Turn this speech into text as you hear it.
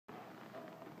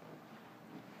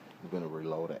I'm going to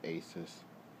reload an Asus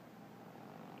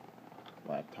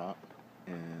laptop,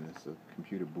 and as the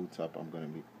computer boots up, I'm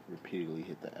going to repeatedly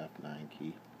hit the F9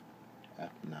 key.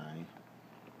 F9.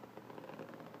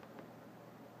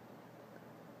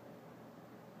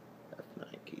 F9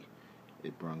 key.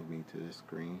 It brings me to this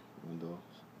screen, Windows.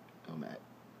 I'm at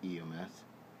EMS.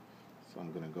 So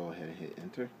I'm going to go ahead and hit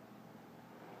enter.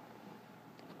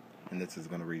 And this is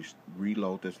going to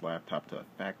reload this laptop to a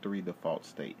factory default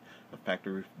state. A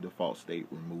factory default state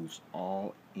removes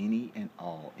any and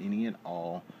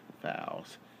all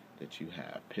files that you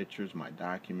have. Pictures, my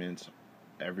documents,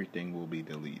 everything will be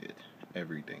deleted.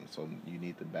 Everything. So you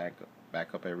need to back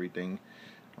up everything.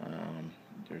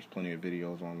 There's plenty of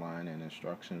videos online and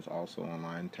instructions also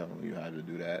online telling you how to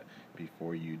do that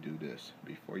before you do this.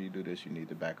 Before you do this, you need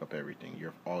to back up everything.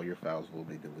 All your files will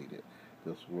be deleted.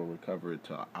 This will recover it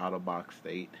to an out-of-box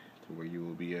state to where you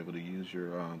will be able to use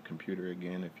your computer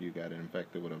again if you got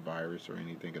infected with a virus or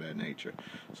anything of that nature.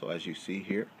 So as you see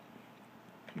here,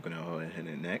 I'm going to go ahead and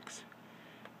hit next.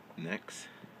 Next.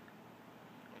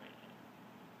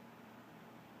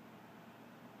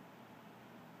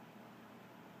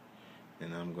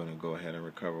 And I'm going to go ahead and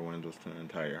recover Windows to an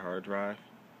entire hard drive.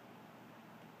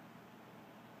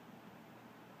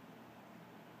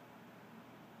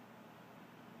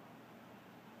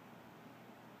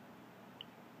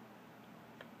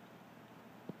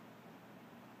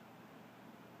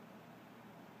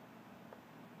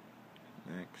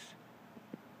 Next.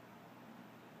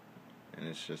 And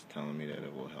it's just telling me that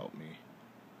it will help me.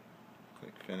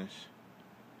 Click finish.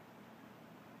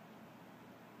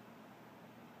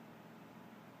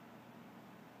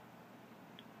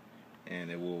 And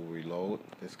it will reload.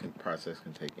 This process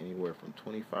can take anywhere from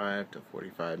 25 to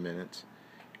 45 minutes.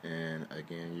 And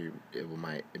again, it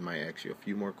might ask you a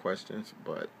few more questions,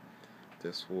 but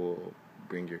this will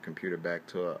bring your computer back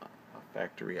to a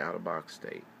factory out-of-box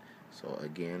state. So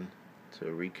again, to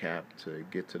recap, to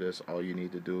get to this, all you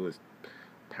need to do is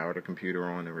power the computer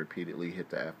on and repeatedly hit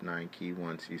the F9 key.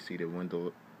 Once you see the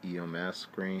Windows EMS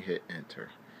screen, hit enter.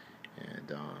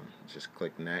 And just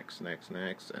click next, and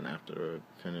after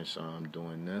finish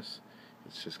doing this,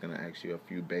 it's just going to ask you a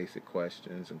few basic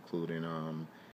questions, including